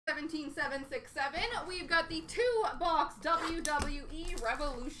17767, we've got the 2-box WWE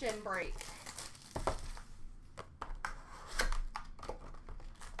Revolution break.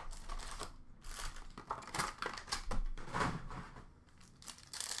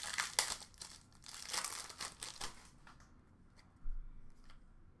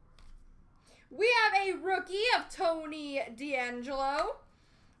 We have a rookie of Tony D'Angelo.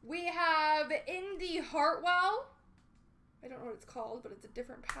 We have Indy Hartwell. I don't know what it's called, but it's a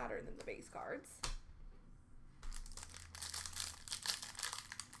different pattern than the base cards.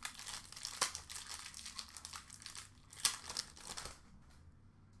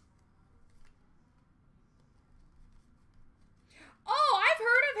 Oh, I've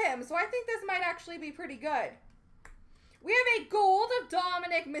heard of him, so I think this might actually be pretty good. We have a gold of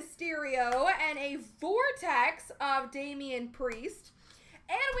Dominic Mysterio and a vortex of Damian Priest.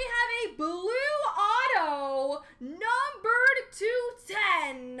 And we have a blue auto, numbered to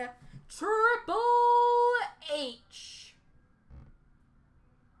 10, Triple H.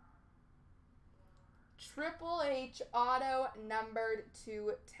 Triple H auto, numbered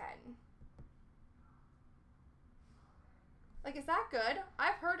to 10. Like, is that good?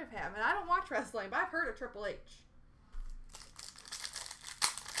 I've heard of him, and I don't watch wrestling, but I've heard of Triple H.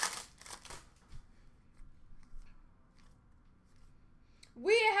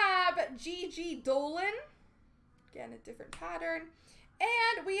 We have Gigi Dolan, again a different pattern,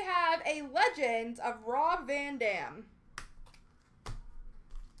 and we have a Legend of Rob Van Dam.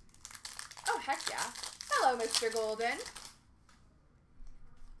 Oh, heck yeah. Hello, Mr. Golden.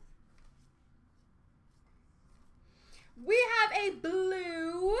 We have a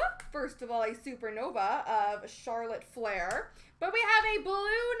blue, first of all, a Supernova of Charlotte Flair, but we have a blue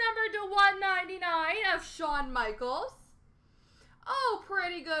number to 199 of Shawn Michaels. Oh,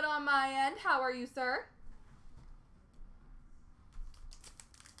 pretty good on my end. How are you, sir?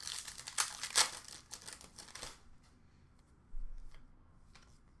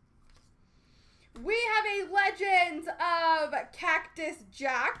 We have a Legends of Cactus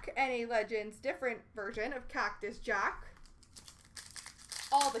Jack and a Legends different version of Cactus Jack.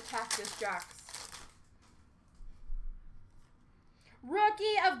 All the Cactus Jacks.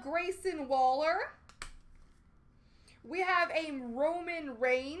 Rookie of Grayson Waller. We have a Roman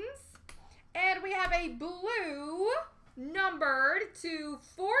Reigns, and we have a blue numbered to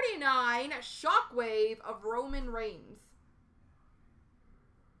 49 Shockwave of Roman Reigns.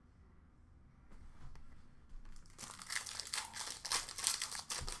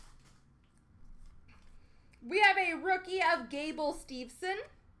 We have a rookie of Gable Steveson.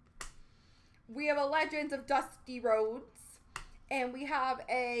 We have a Legends of Dusty Rhodes. And we have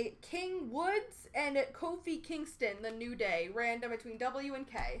a King Woods and Kofi Kingston, the New Day, random between W and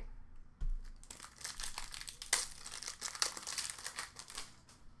K.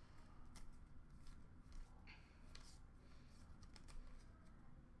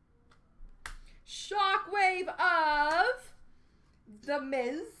 Shockwave of The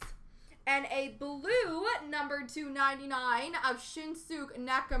Miz. And a blue number 299 of Shinsuke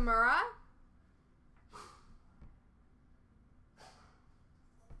Nakamura.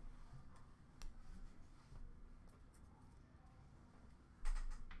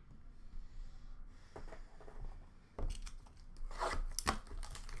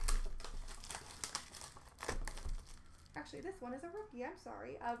 Actually, this one is a rookie, I'm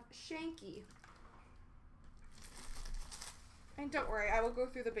sorry, of Shanky. And don't worry, I will go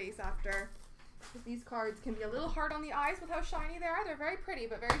through the base after. These cards can be a little hard on the eyes with how shiny they are. They're very pretty,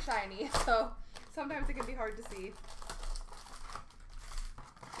 but very shiny. So sometimes it can be hard to see.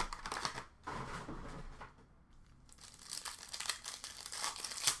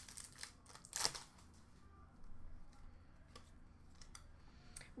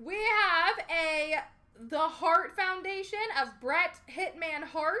 We have the Hart Foundation of Bret Hitman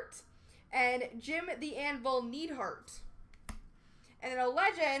Hart and Jim the Anvil Neidhart. And then a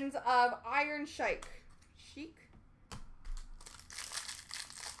Legends of Iron Sheik.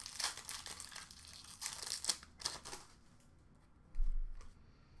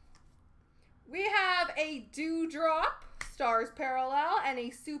 We have a Dewdrop, Stars Parallel, and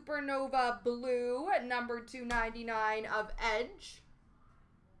a Supernova Blue, number 299 of Edge.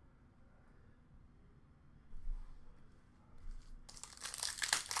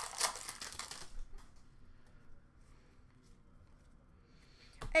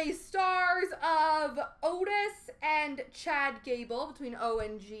 A Stars of Otis and Chad Gable between O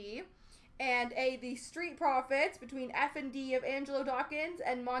and G. And the Street Profits between F and D of Angelo Dawkins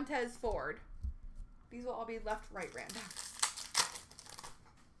and Montez Ford. These will all be left-right random.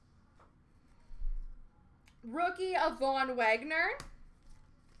 Rookie of Von Wagner.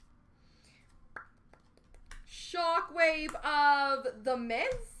 Shockwave of The Miz.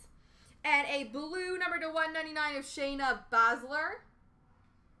 And a blue number to 199 of Shayna Baszler.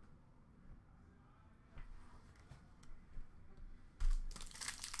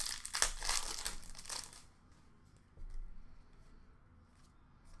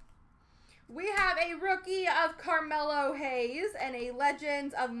 We have a rookie of Carmelo Hayes and a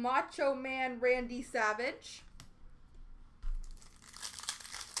Legends of Macho Man Randy Savage.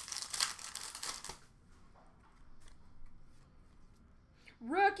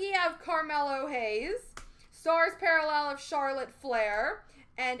 Rookie of Carmelo Hayes, Stars Parallel of Charlotte Flair,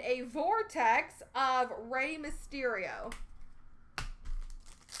 and a Vortex of Rey Mysterio.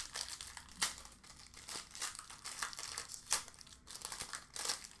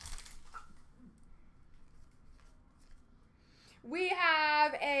 We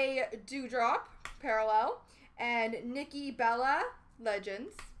have a Dewdrop Parallel and Nikki Bella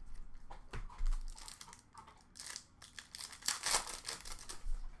Legends.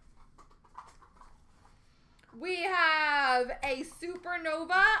 We have a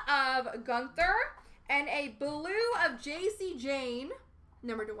Supernova of Gunther and a blue of JC Jane,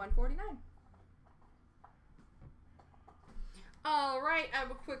 number to 149. All right, I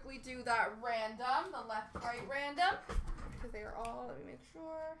will quickly do that random, the left-right random, because they are all, let me make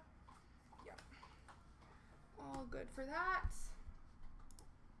sure. Yeah. All good for that.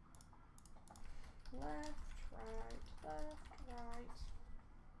 Left, right.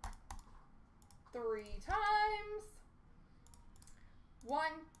 3 times. 1,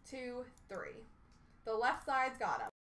 2, 3. The left side's got him.